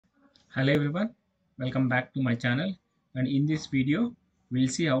Hello everyone, welcome back to my channel, and in this video we'll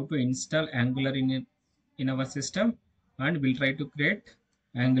see how to install Angular in our system, and we'll try to create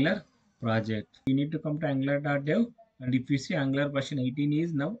Angular project. You need to come to angular.dev, and if you see Angular version 18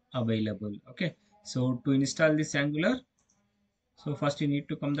 is now available. Okay, so to install this Angular, so first you need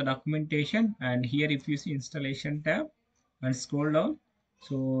to come the documentation, and here if you see installation tab and scroll down,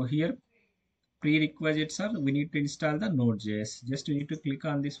 so here prerequisites are we need to install the node.js. Just you need to click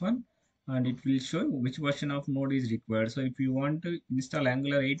on this one and it will show which version of node is required. So if you want to install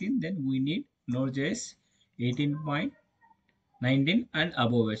Angular 18, then we need node.js 18.19 and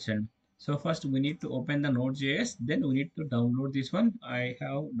above version. So first we need to open the node.js, then we need to download this one. I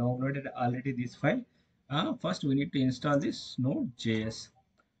have downloaded already this file. First we need to install this node.js.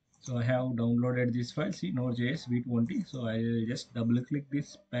 So I have downloaded this file, see node.js v20. So I will just double click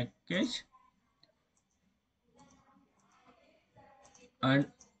this package and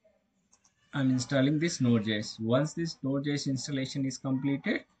I'm installing this node.js. Once this node.js installation is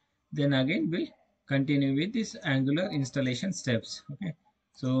completed, then again we'll continue with this Angular installation steps. Okay.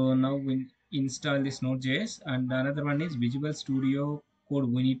 So now we install this node.js, and another one is Visual Studio Code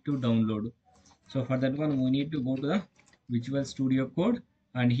we need to download. So for that one, we need to go to the Visual Studio Code,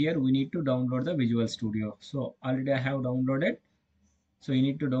 and here we need to download the Visual Studio. So already I have downloaded. So you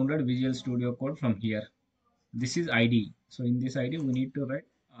need to download Visual Studio Code from here. This is ID. So in this ID, we need to write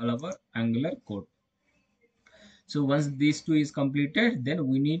all our Angular code. So once these two is completed, then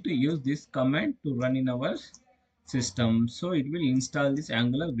we need to use this command to run in our system. So it will install this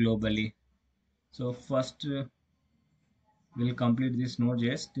Angular globally. So first we'll complete this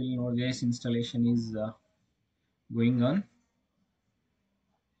node.js. Still node.js installation is going on.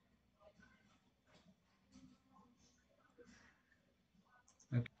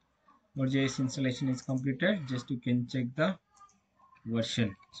 Okay. Node.js installation is completed. Just you can check the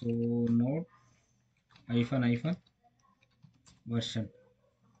version. So node hyphen version.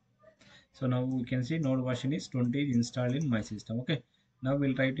 So now we can see node version is 20 is installed in my system. Okay, now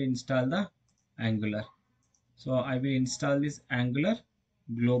we'll try to install the Angular. So I will install this Angular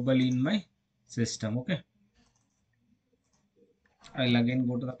globally in my system. Okay, I'll again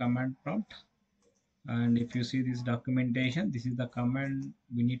go to the command prompt, and if you see this documentation, this is the command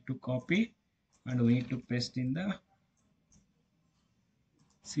we need to copy and we need to paste in the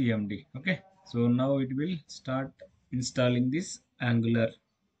CMD. Okay, so now it will start installing this Angular.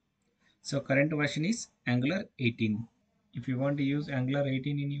 So current version is Angular 18. If you want to use Angular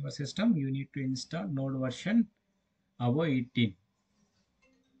 18 in your system, you need to install node version above 18.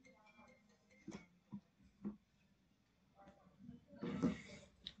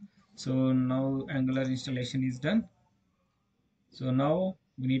 So now Angular installation is done. So now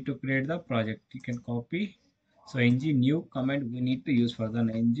we need to create the project. You can copy. So ng new command we need to use for the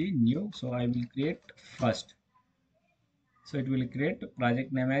ng new. So I will create first. So it will create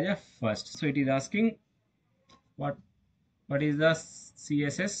project name as a first. So it is asking what is the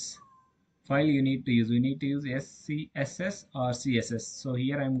CSS file you need to use. We need to use SCSS or CSS. So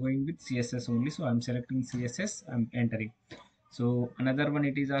here I'm going with CSS only. So I'm selecting CSS. I'm entering. So another one,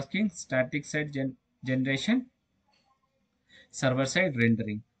 it is asking static site generation, server side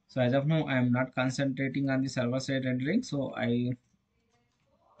rendering. So as of now I am not concentrating on the server side rendering. So I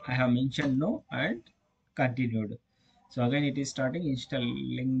have mentioned no and continued. So again it is starting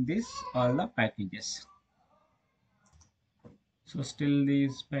installing this all the packages. So still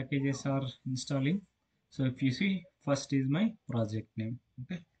these packages are installing. So if you see, first is my project name.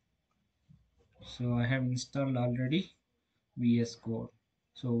 Okay, so I have installed already VS Code.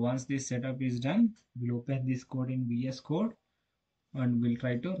 So once this setup is done, we'll open this code in VS Code and we'll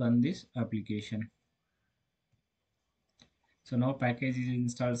try to run this application. So now package is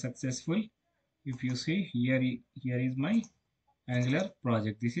installed successful. If you see here is my Angular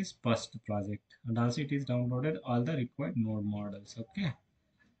project. This is first project, and also it is downloaded all the required node models. Okay,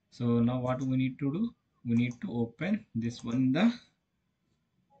 so now what we need to do, we need to open this one, the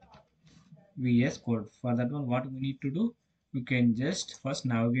VS Code. For that one, what we need to do, you can just first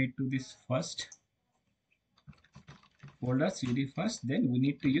navigate to this first folder cd first, then we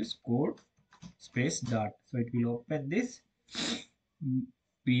need to use code space dot. So it will open this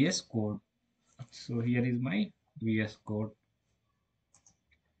VS Code. So here is my VS Code.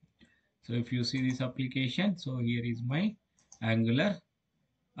 So if you see this application, so here is my Angular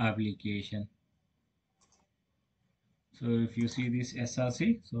application. So if you see this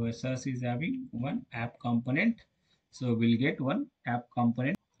SRC, so SRC is having one app component. So we'll get one app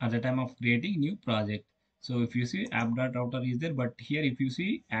component at the time of creating new project. So if you see app.router is there, but here if you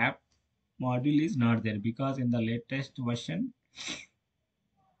see app module is not there, because in the latest version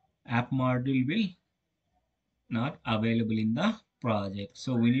app module will not available in the project.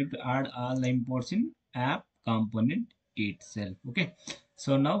 So we need to add all the imports in app component itself. Okay.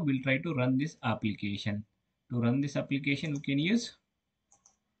 So now we'll try to run this application. To run this application, we can use,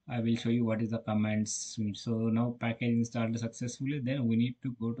 I will show you what is the commands. So now package installed successfully. Then we need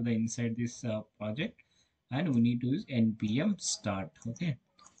to go to the inside this project, and we need to use npm start. Okay.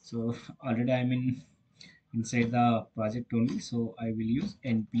 So already I'm inside the project only. So I will use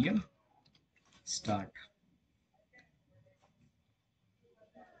npm start.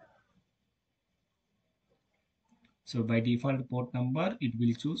 So by default port number, it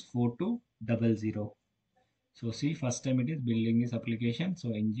will choose 4200. So see, first time it is building this application. So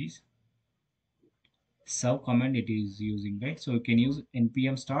ng serve command it is using, right? So you can use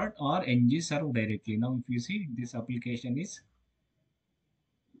npm start or ng serve directly. Now if you see, this application is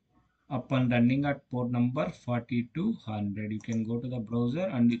up and running at port number 4200. You can go to the browser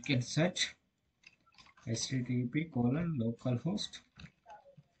and you can search http://localhost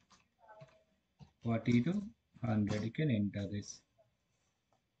 4200. You can enter this.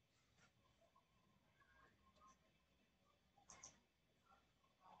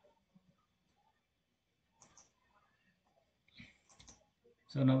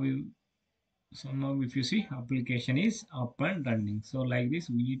 So now if you see, application is up and running. So like this,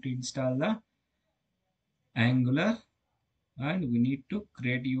 we need to install the Angular, and we need to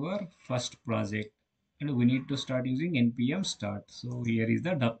create your first project, and we need to start using npm start. So here is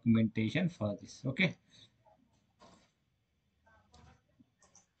the documentation for this. Okay.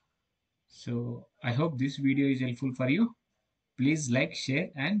 So I hope this video is helpful for you. Please like, share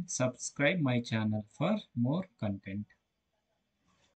and subscribe my channel for more content.